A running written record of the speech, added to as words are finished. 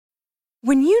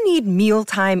When you need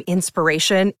mealtime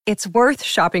inspiration, it's worth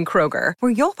shopping Kroger,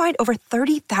 where you'll find over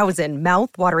 30,000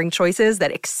 mouth-watering choices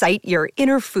that excite your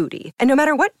inner foodie. And no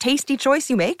matter what tasty choice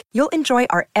you make, you'll enjoy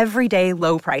our everyday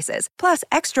low prices, plus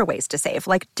extra ways to save,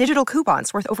 like digital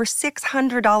coupons worth over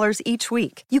 $600 each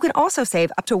week. You can also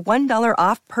save up to $1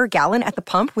 off per gallon at the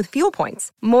pump with fuel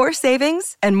points. More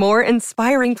savings and more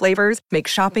inspiring flavors make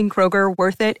shopping Kroger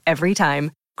worth it every time.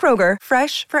 Kroger,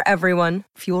 fresh for everyone.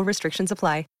 Fuel restrictions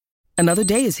apply. Another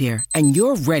day is here, and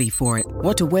you're ready for it.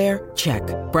 What to wear? Check.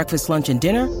 Breakfast, lunch, and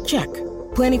dinner? Check.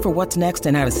 Planning for what's next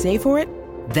and how to save for it?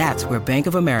 That's where Bank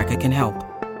of America can help.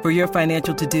 For your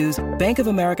financial to-dos, Bank of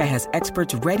America has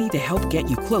experts ready to help get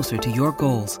you closer to your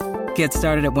goals. Get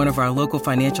started at one of our local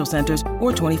financial centers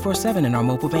or 24/7 in our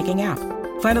mobile banking app.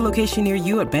 Find a location near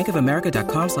you at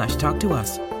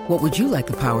bankofamerica.com/talktous. What would you like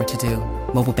the power to do?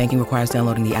 Mobile banking requires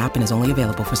downloading the app and is only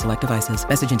available for select devices.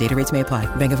 Message and data rates may apply.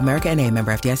 Bank of America N.A.,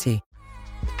 member FDIC.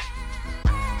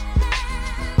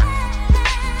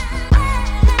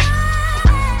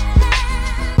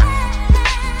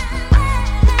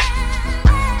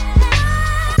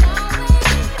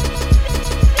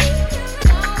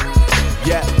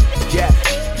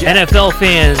 NFL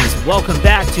fans, welcome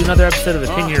back to another episode of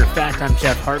Opinion or Fact. I'm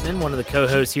Jeff Hartman, one of the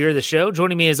co-hosts here of the show.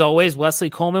 Joining me as always,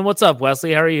 Wesley Coleman. What's up,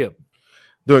 Wesley? How are you?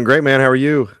 Doing great, man. How are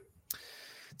you?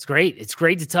 It's great. It's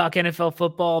great to talk NFL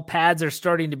football. Pads are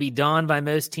starting to be donned by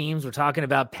most teams. We're talking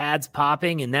about pads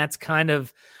popping, and that's kind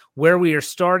of where we are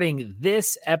starting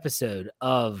this episode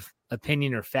of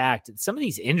Opinion or Fact. Some of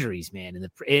these injuries, man,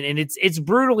 and it's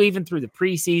brutal even through the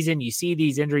preseason. You see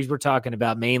these injuries. We're talking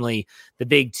about mainly the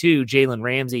big two, Jalen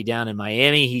Ramsey down in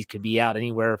Miami. He could be out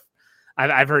anywhere.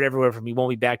 I've heard everywhere from he won't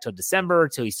be back till December,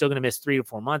 till he's still going to miss 3 to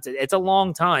 4 months. It's a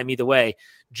long time either way.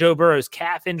 Joe Burrow's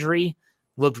calf injury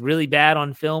looked really bad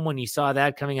on film when you saw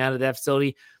that coming out of that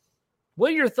facility.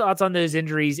 What are your thoughts on those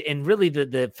injuries? And really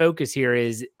the focus here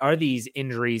is, are these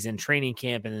injuries in training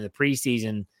camp and in the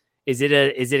preseason, is it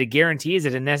a guarantee? Is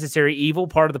it a necessary evil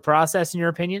part of the process in your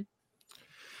opinion?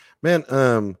 Man,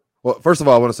 well, first of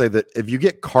all, I want to say that if you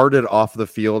get carted off the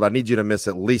field, I need you to miss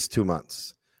at least 2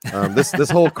 months.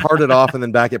 This whole carted off and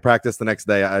then back at practice the next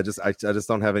day, I just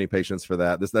don't have any patience for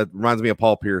that. That reminds me of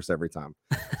Paul Pierce every time.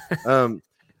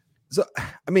 So,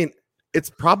 I mean, it's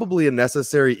probably a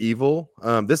necessary evil.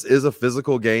 This is a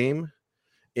physical game,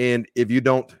 and if you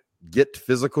don't get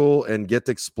physical and get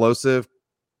explosive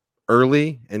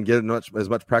early and get as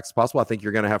much practice as possible, I think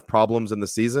you're going to have problems in the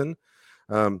season.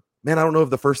 Man, I don't know if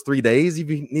the first 3 days you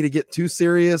need to get too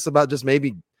serious about just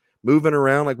maybe moving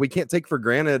around. Like, we can't take for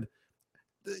granted,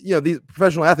 these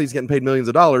professional athletes getting paid millions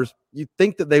of dollars. You'd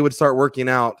think that they would start working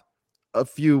out a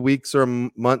few weeks or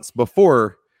months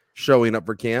before showing up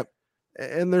for camp.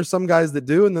 And there's some guys that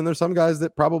do, and then there's some guys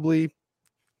that probably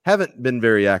haven't been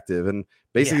very active and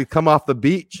basically come off the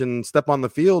beach and step on the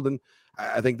field. And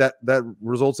I think that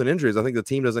results in injuries. I think the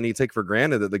team doesn't need to take for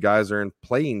granted that the guys are in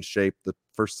playing shape the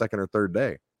first, second, or third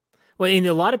day. Well, and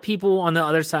a lot of people on the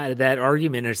other side of that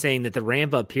argument are saying that the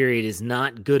ramp-up period is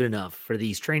not good enough for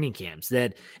these training camps.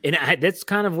 That's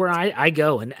kind of where I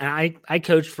go. And I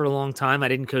coached for a long time. I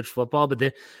didn't coach football,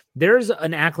 but there's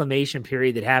an acclimation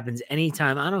period that happens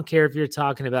anytime. I don't care if you're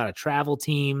talking about a travel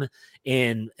team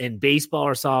in baseball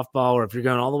or softball, or if you're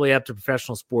going all the way up to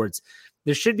professional sports.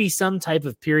 There should be some type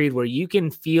of period where you can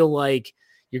feel like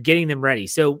you're getting them ready.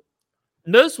 So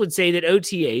most would say that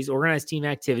OTAs, organized team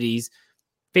activities,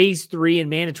 phase 3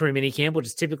 and mandatory minicamp, which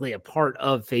is typically a part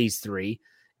of phase 3,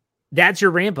 that's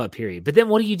your ramp up period. But then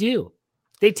what do?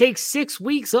 They take 6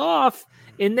 weeks off,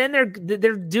 and then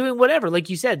they're doing whatever. Like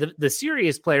you said, the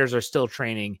serious players are still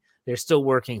training. They're still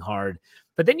working hard.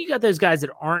 But then you got those guys that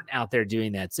aren't out there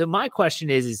doing that. So my question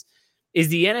is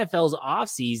the NFL's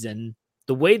offseason,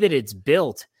 the way that it's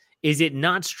built, is it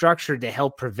not structured to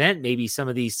help prevent maybe some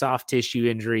of these soft tissue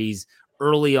injuries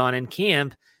early on in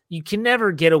camp? You can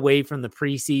never get away from the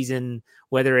preseason,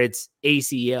 whether it's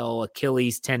ACL,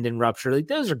 Achilles tendon rupture. Like,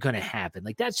 those are going to happen.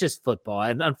 Like, that's just football.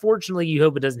 And unfortunately, you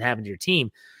hope it doesn't happen to your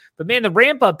team. But, man, the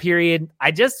ramp-up period,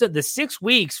 I just said the 6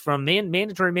 weeks from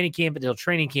mandatory minicamp until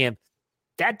training camp,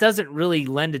 that doesn't really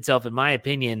lend itself, in my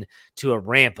opinion, to a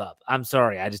ramp-up. I'm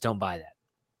sorry. I just don't buy that.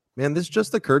 Man, this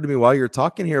just occurred to me while you're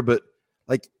talking here, but,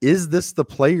 like, is this the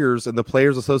players and the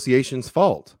Players Association's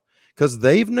fault? Because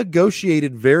they've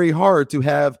negotiated very hard to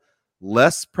have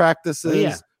less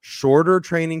practices, shorter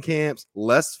training camps,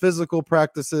 less physical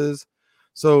practices.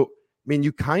 So, I mean,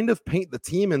 you kind of paint the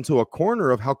team into a corner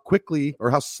of how quickly or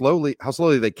how slowly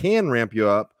they can ramp you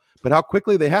up, but how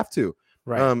quickly they have to.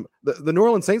 Right. The New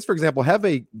Orleans Saints, for example, have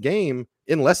a game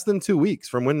in less than 2 weeks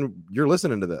from when you're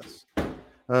listening to this.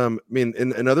 I mean,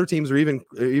 and other teams are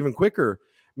even quicker.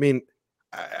 I mean,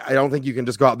 I don't think you can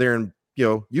just go out there and,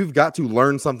 you've got to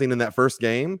learn something in that first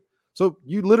game. So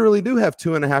you literally do have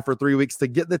 2.5 or 3 weeks to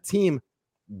get the team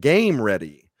game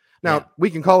ready. Now we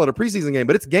can call it a preseason game,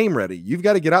 but it's game ready. You've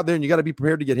got to get out there and you got to be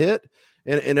prepared to get hit.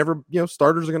 And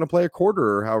starters are going to play a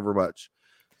quarter or however much.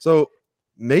 So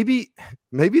maybe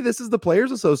this is the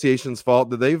Players Association's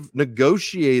fault that they've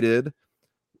negotiated,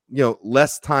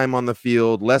 less time on the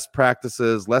field, less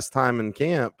practices, less time in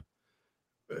camp.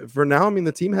 For now, I mean,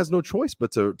 the team has no choice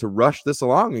but to rush this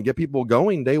along and get people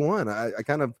going day one. I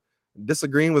kind of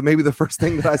disagreeing with maybe the first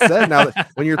thing that I said. Now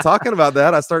that when you're talking about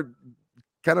that, I start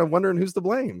kind of wondering who's to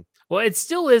blame. Well, it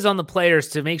still is on the players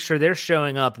to make sure they're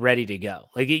showing up ready to go.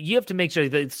 Like you have to make sure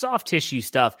the soft tissue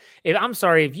stuff.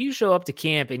 If you show up to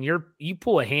camp and you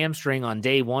pull a hamstring on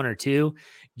day 1 or 2,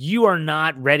 you are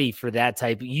not ready for that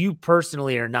type. You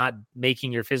personally are not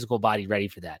making your physical body ready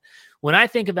for that. When I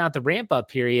think about the ramp up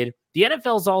period, the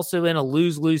NFL is also in a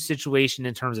lose-lose situation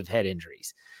in terms of head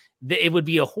injuries. It would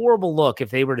be a horrible look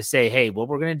if they were to say, hey, what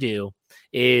we're going to do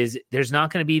is there's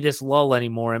not going to be this lull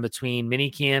anymore in between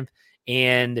minicamp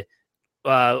and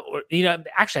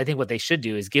actually, I think what they should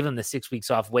do is give them the 6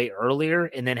 weeks off way earlier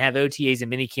and then have OTAs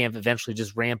and minicamp eventually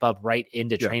just ramp up right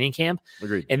into training camp.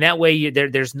 Agreed. And that way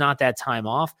there's not that time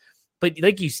off. But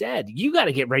like you said, you got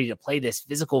to get ready to play this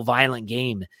physical, violent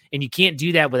game. And you can't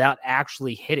do that without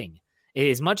actually hitting.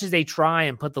 As much as they try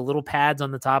and put the little pads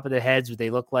on the top of their heads where they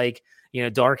look like,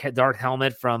 dark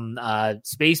helmet from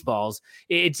Spaceballs,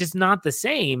 it's just not the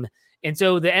same. And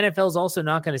so the NFL is also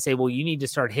not going to say, well, you need to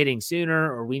start hitting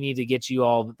sooner, or we need to get you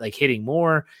all like hitting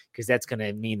more, because that's going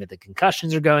to mean that the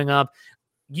concussions are going up.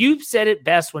 You've said it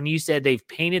best when you said they've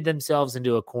painted themselves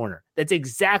into a corner. That's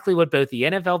exactly what both the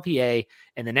NFLPA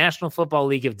and the National Football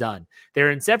League have done.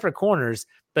 They're in separate corners,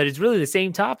 but it's really the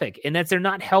same topic. And that's they're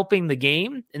not helping the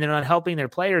game and they're not helping their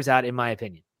players out, in my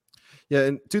opinion. Yeah,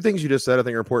 and two things you just said I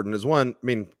think are important is one, I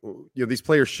mean, these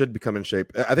players should become in shape.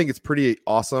 I think it's pretty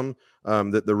awesome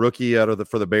that the rookie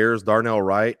for the Bears, Darnell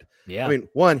Wright. Yeah. I mean,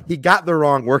 one, he got the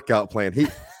wrong workout plan. He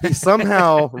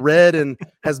somehow read and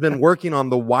has been working on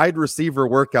the wide receiver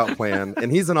workout plan, and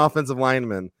he's an offensive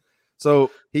lineman.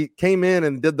 So he came in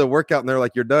and did the workout, and they're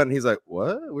like, "You're done." He's like,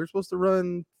 "What? We're supposed to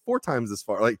run 4 times this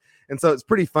far." And so it's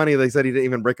pretty funny. They said he didn't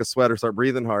even break a sweat or start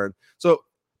breathing hard. So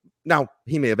now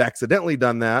he may have accidentally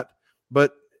done that,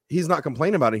 but he's not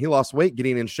complaining about it. He lost weight,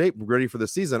 getting in shape, ready for the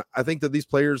season. I think that these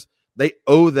players, they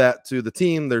owe that to the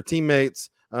team, their teammates,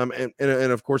 and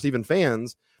of course even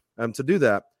fans, to do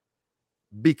that.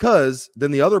 Because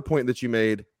then the other point that you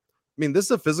made, I mean, this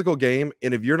is a physical game,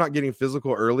 and if you're not getting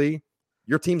physical early,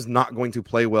 your team's not going to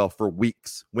play well for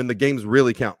weeks when the games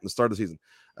really count in the start of the season.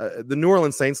 The New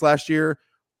Orleans Saints last year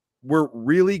were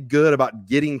really good about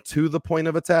getting to the point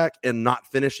of attack and not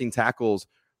finishing tackles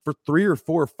for 3 or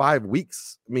 4 or 5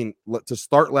 weeks. I mean, to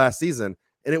start last season.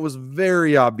 And it was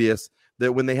very obvious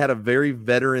that when they had a very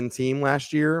veteran team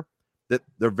last year, that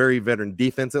they're very veteran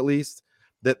defense, at least,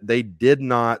 that they did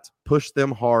not push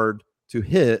them hard to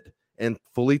hit and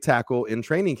fully tackle in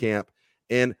training camp.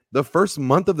 And the first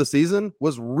month of the season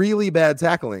was really bad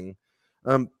tackling.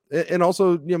 And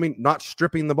also, not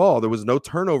stripping the ball. There was no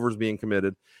turnovers being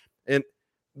committed. And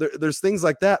there's things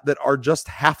like that are just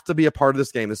have to be a part of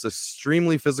this game. It's an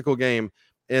extremely physical game.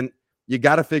 And you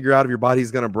got to figure out if your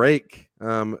body's going to break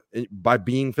by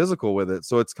being physical with it.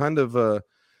 So it's kind of,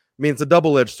 it's a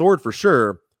double-edged sword for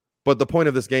sure. But the point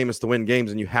of this game is to win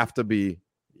games, and you have to be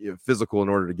physical in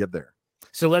order to get there.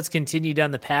 So let's continue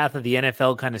down the path of the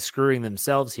NFL kind of screwing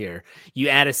themselves here. You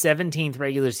add a 17th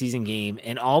regular season game,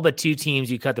 and all but 2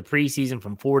 teams, you cut the preseason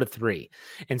from 4 to 3.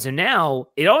 And so now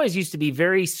it always used to be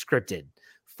very scripted.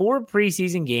 4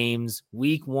 preseason games,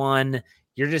 week 1,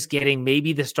 you're just getting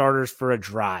maybe the starters for a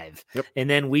drive. Yep. And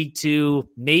then week 2,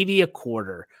 maybe a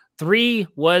quarter. 3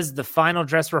 was the final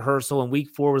dress rehearsal, and week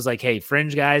 4 was like, hey,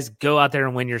 fringe guys, go out there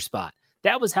and win your spot.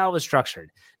 That was how it was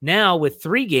structured. Now with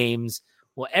 3 games,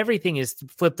 well, everything is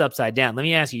flipped upside down. Let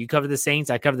me ask you cover the Saints,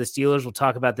 I cover the Steelers. We'll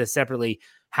talk about this separately.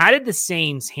 How did the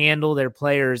Saints handle their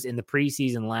players in the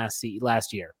preseason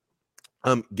last year?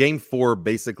 Game 4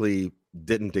 basically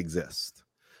didn't exist.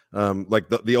 Like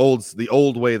the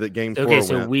old way that game 4 Okay,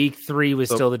 so went. week 3 was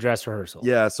still the dress rehearsal.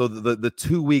 Yeah, so the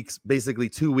 2 weeks, basically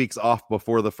 2 weeks off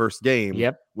before the first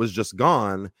game was just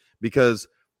gone, because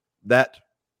that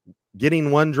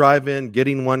getting 1 drive in,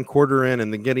 getting 1 quarter in,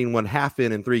 and then getting 1 half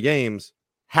in 3 games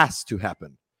has to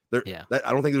happen. I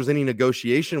don't think there's any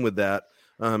negotiation with that.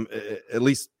 At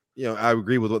least, I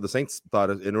agree with what the Saints thought.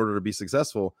 In order to be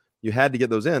successful, you had to get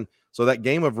those in. So that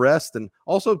game of rest, and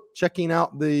also checking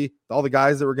out all the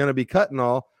guys that were going to be cut and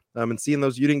all, and seeing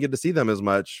those, you didn't get to see them as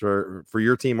much for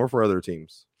your team or for other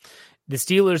teams. The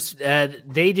Steelers,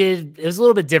 it was a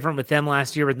little bit different with them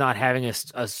last year with not having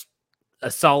a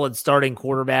solid starting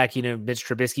quarterback. Mitch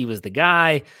Trubisky was the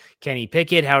guy. Kenny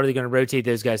Pickett, how are they going to rotate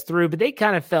those guys through? But they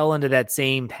kind of fell into that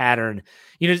same pattern.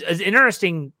 An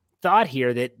interesting thought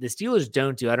here that the Steelers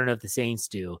don't do, I don't know if the Saints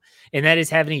do, and that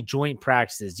is have any joint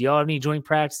practices. Do y'all have any joint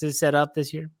practices set up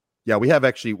this year? Yeah,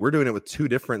 we're doing it with two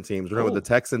different teams. We're doing it with the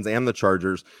Texans and the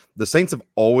Chargers. The Saints have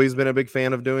always been a big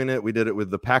fan of doing it. We did it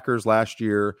with the Packers last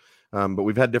year. But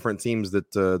we've had different teams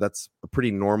that's a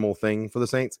pretty normal thing for the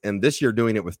Saints. And this year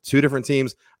doing it with two different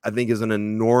teams, I think is an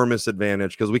enormous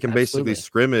advantage because we can basically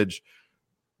scrimmage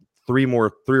three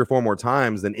or four more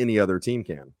times than any other team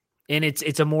can. And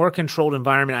it's a more controlled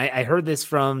environment. I heard this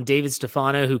from David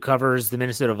Stefano, who covers the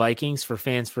Minnesota Vikings for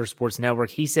Fans First Sports Network.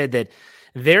 He said that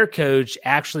their coach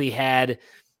actually had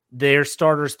their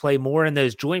starters play more in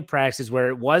those joint practices where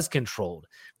it was controlled,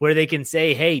 where they can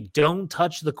say, hey, don't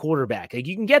touch the quarterback. Like,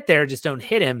 you can get there, just don't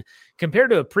hit him,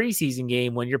 compared to a preseason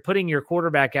game when you're putting your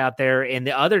quarterback out there and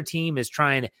the other team is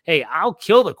trying, hey, I'll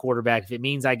kill the quarterback if it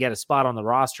means I get a spot on the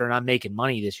roster and I'm making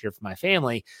money this year for my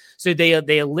family. So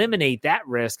they eliminate that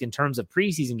risk in terms of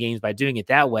preseason games by doing it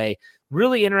that way.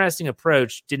 Really interesting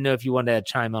approach. Didn't know if you wanted to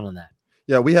chime in on that.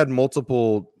 Yeah, we had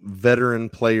multiple veteran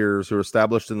players who are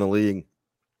established in the league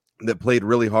that played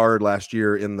really hard last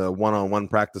year in the one-on-one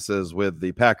practices with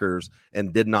the Packers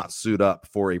and did not suit up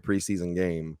for a preseason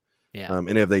game. Yeah.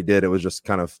 And if they did, it was just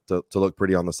kind of to look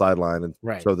pretty on the sideline and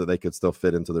so that they could still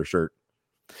fit into their shirt.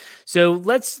 So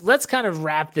let's kind of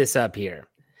wrap this up here.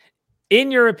 In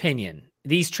your opinion,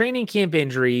 these training camp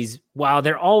injuries, while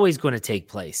they're always going to take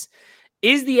place,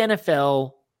 is the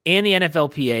NFL and the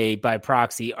NFLPA by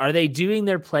proxy, are they doing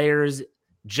their players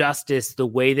justice the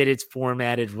way that it's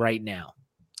formatted right now?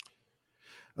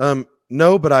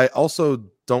 No, but I also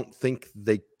don't think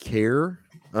they care.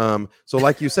 So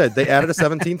like you said, they added a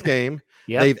 17th game.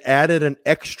 Yep. They've added an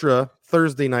extra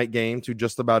Thursday night game to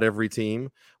just about every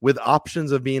team with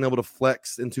options of being able to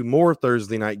flex into more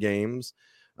Thursday night games.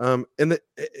 And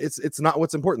it's not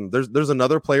what's important. There's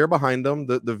another player behind them.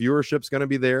 The viewership's going to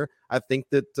be there. I think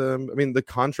that, the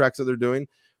contracts that they're doing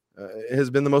has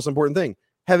been the most important thing.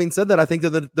 Having said that, I think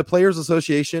that the Players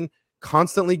Association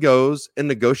constantly goes and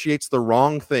negotiates the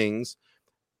wrong things,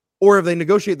 or if they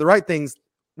negotiate the right things,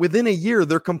 within a year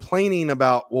they're complaining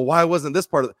about, well, why wasn't this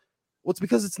part of it? Well, it's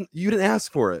because you didn't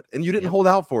ask for it and you didn't hold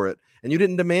out for it and you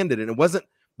didn't demand it, and it wasn't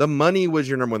the money was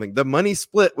your number one thing. The money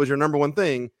split was your number one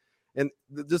thing. And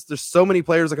just there's so many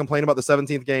players that complain about the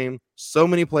 17th game, so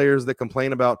many players that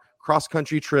complain about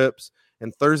cross-country trips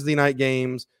and Thursday night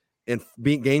games and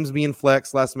games being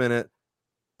flexed last minute.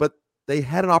 They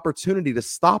had an opportunity to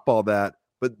stop all that,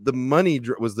 but the money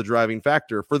was the driving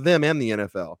factor for them and the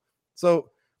NFL.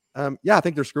 So, I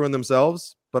think they're screwing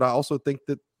themselves, but I also think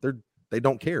that they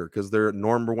don't care because their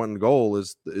number one goal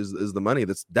is the money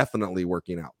that's definitely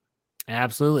working out.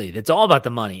 Absolutely. It's all about the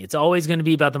money. It's always going to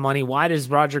be about the money. Why does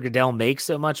Roger Goodell make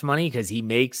so much money? Because he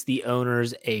makes the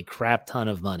owners a crap ton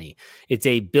of money. It's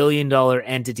a $1 billion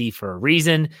entity for a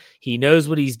reason. He knows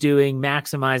what he's doing,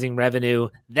 maximizing revenue.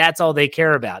 That's all they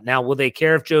care about. Now, will they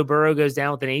care if Joe Burrow goes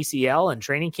down with an ACL in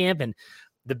training camp and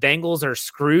the Bengals are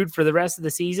screwed for the rest of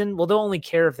the season? Well, they'll only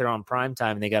care if they're on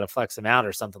primetime and they got to flex them out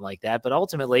or something like that. But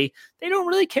ultimately, they don't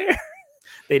really care.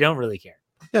 They don't really care.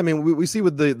 Yeah, we see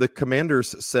with the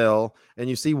Commanders sell, and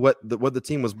you see what the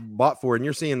team was bought for, and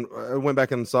you're seeing. I went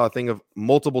back and saw a thing of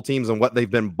multiple teams and what they've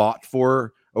been bought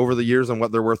for over the years and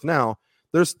what they're worth now.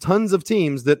 There's tons of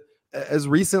teams that, as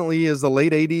recently as the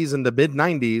late '80s and the mid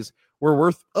 '90s, were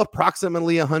worth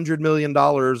approximately $100 million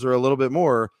or a little bit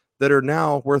more, that are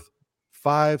now worth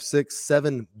 $5, $6,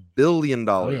 $7 billion.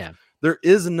 Oh, yeah. There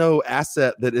is no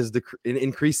asset that is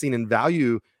increasing in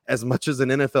value as much as an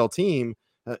NFL team.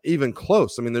 Even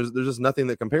close. There's just nothing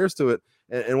that compares to it.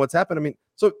 And what's happened,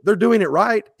 so they're doing it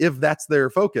right if that's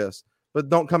their focus, but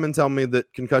don't come and tell me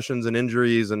that concussions and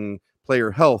injuries and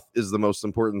player health is the most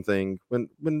important thing when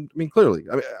clearly,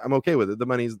 I'm okay with it. The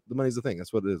money's the thing.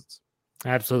 That's what it is.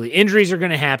 Absolutely. Injuries are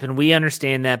going to happen. We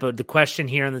understand that, but the question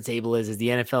here on the table is the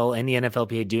NFL and the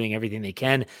NFLPA doing everything they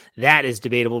can? That is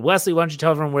debatable. Wesley, why don't you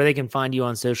tell everyone where they can find you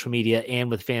on social media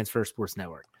and with Fans First Sports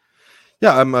Network?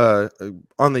 Yeah, I'm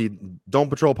on the Dome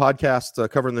Patrol podcast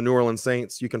covering the New Orleans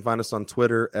Saints. You can find us on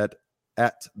Twitter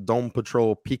at Dome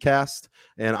Patrol PCast,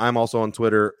 and I'm also on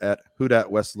Twitter at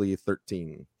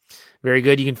WhoDatWesley13. Very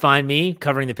good. You can find me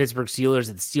covering the Pittsburgh Steelers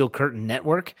at the Steel Curtain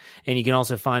Network, and you can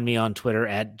also find me on Twitter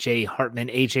at jhartman,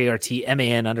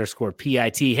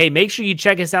 HARTMAN_PIT. Hey, make sure you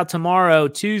check us out tomorrow,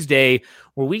 Tuesday,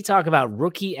 where we talk about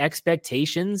rookie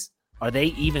expectations Are they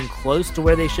even close to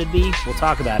where they should be? We'll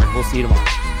talk about it. We'll see you tomorrow.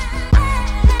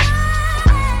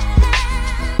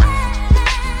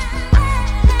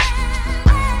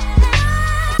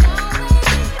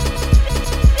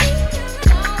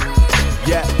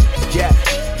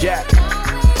 Yeah.